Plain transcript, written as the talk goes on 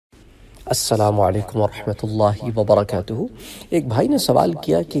السلام علیکم ورحمۃ اللہ وبرکاتہ۔ ایک بھائی نے سوال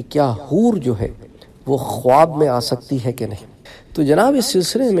کیا کہ کیا حور جو ہے وہ خواب میں آ سکتی ہے کہ نہیں؟ تو جناب اس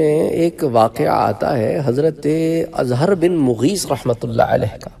سلسلے میں ایک واقعہ آتا ہے حضرت اظہر بن مغیث رحمۃ اللہ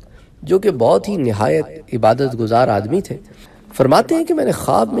علیہ کا، جو کہ بہت ہی نہایت عبادت گزار آدمی تھے۔ فرماتے ہیں کہ میں نے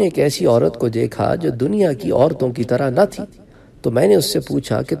خواب میں ایک ایسی عورت کو دیکھا جو دنیا کی عورتوں کی طرح نہ تھی، تو میں نے اس سے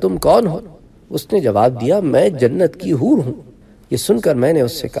پوچھا کہ تم کون ہو؟ اس نے جواب دیا میں جنت کی حور ہوں۔ یہ سن کر میں نے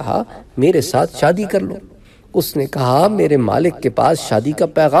اس سے کہا میرے ساتھ شادی کر لو۔ اس نے کہا میرے مالک کے پاس شادی کا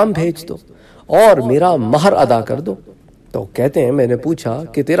پیغام بھیج دو اور میرا مہر ادا کر دو۔ تو کہتے ہیں میں نے پوچھا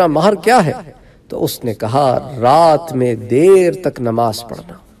کہ تیرا مہر کیا ہے؟ تو اس نے کہا رات میں دیر تک نماز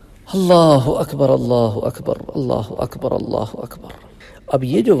پڑھنا۔ اللہ اکبر اللہ اکبر اللہ اکبر اللہ اکبر۔ اب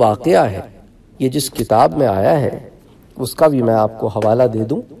یہ جو واقعہ ہے یہ جس کتاب میں آیا ہے اس کا بھی میں آپ کو حوالہ دے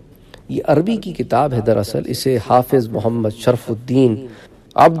دوں۔ یہ عربی کی کتاب ہے، دراصل اسے حافظ محمد شرف الدین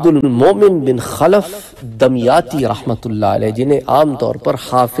عبد المومن بن خلف دمیاتی رحمۃ اللہ علیہ، جنہیں عام طور پر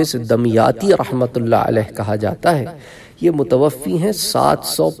حافظ دمیاتی رحمۃ اللہ علیہ کہا جاتا ہے، یہ متوفی ہیں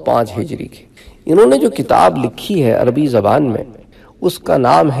 705 ہجری کے۔ انہوں نے جو کتاب لکھی ہے عربی زبان میں اس کا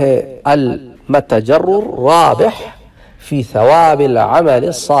نام ہے المتجر الرابح فی ثواب العمل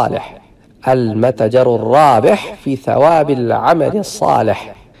الصالح۔ المتجر الرابح فی ثواب العمل الصالح۔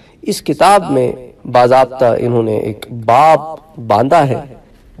 اس کتاب میں باضابطہ انہوں نے ایک باب باندھا ہے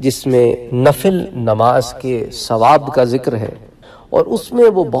جس میں نفل نماز کے ثواب کا ذکر ہے، اور اس میں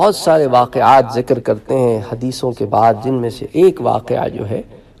وہ بہت سارے واقعات ذکر کرتے ہیں حدیثوں کے بعد، جن میں سے ایک واقعہ جو ہے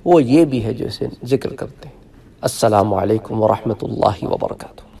وہ یہ بھی ہے جو اسے ذکر کرتے ہیں۔ السلام علیکم ورحمۃ اللہ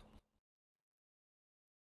وبرکاتہ۔